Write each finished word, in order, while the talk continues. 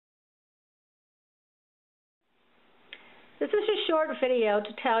This is a short video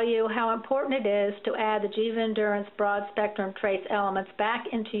to tell you how important it is to add the Jiva Endurance broad spectrum trace elements back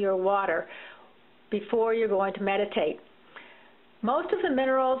into your water before you're going to meditate. Most of the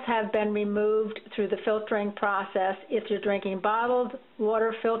minerals have been removed through the filtering process if you're drinking bottled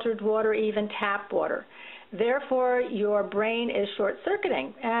water, filtered water, even tap water. Therefore, your brain is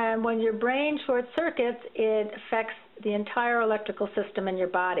short-circuiting, and when your brain short-circuits, it affects the entire electrical system in your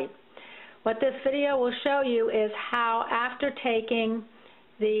body. What this video will show you is how, after taking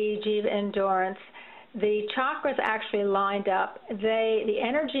the Jiva Endurance, the chakras actually lined up. The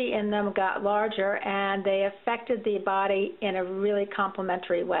energy in them got larger, and they affected the body in a really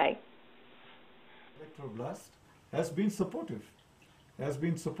complementary way. Electroblast has been supportive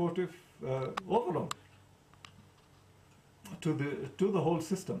overall to the whole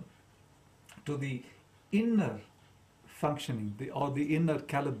system, to the inner functioning, the inner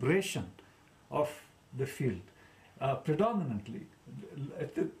calibration of the field. Predominantly,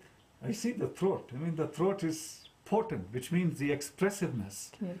 I see the throat. I mean, the throat is potent, which means the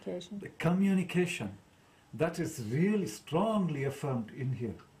expressiveness, the communication, that is really strongly affirmed in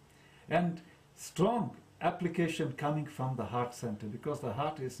here. And strong application coming from the heart center, because the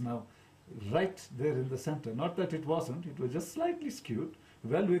heart is now right there in the center. Not that it wasn't, it was just slightly skewed,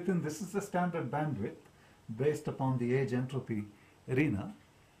 well within, this is the standard bandwidth based upon the age entropy arena.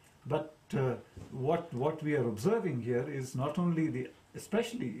 But what we are observing here is not only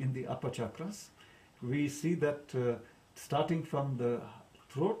especially in the upper chakras, we see that starting from the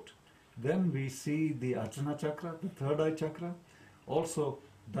throat, then we see the Ajna chakra, the third eye chakra, also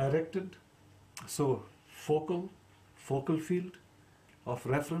directed, so focal field of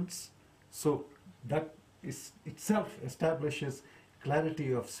reference. So that is itself establishes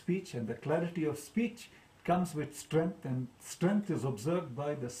clarity of speech, and the clarity of speech comes with strength, and strength is observed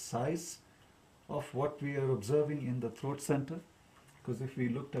by the size of what we are observing in the throat center. Because if we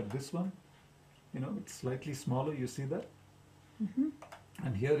looked at this one, you know, it's slightly smaller, you see that? Mm-hmm.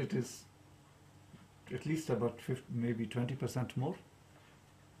 And here it is at least about 50, maybe 20% more.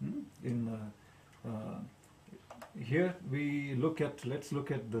 Here we let's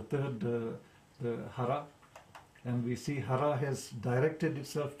look at the third, the hara, and we see hara has directed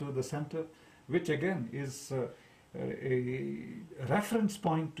itself to the center, which again is a reference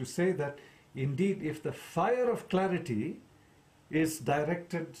point to say that indeed if the fire of clarity is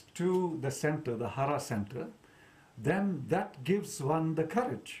directed to the center, the hara center, then that gives one the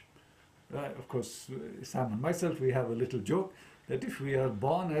courage. Of course, Sam and myself, we have a little joke that if we are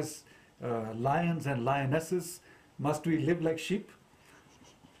born as lions and lionesses, must we live like sheep?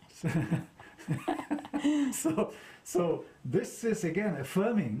 So this is again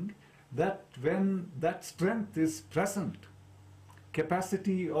affirming that when that strength is present,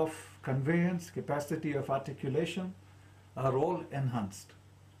 capacity of conveyance, capacity of articulation are all enhanced.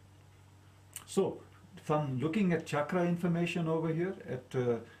 So from looking at chakra information over here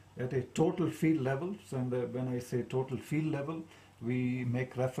at a total field level, so when I say total field level, we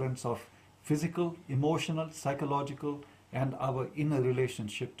make reference of physical, emotional, psychological, and our inner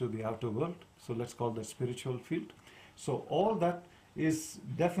relationship to the outer world. So let's call that spiritual field. So all that is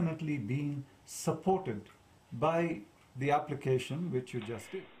definitely being supported by the application which you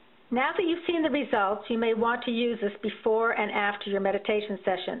just did. Now that you've seen the results, you may want to use this before and after your meditation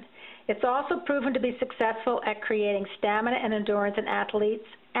session. It's also proven to be successful at creating stamina and endurance in athletes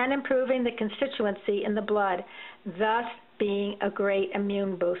and improving the constituency in the blood, thus being a great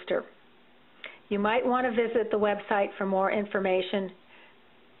immune booster. You might want to visit the website for more information,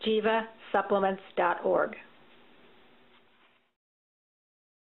 jivasupplements.org.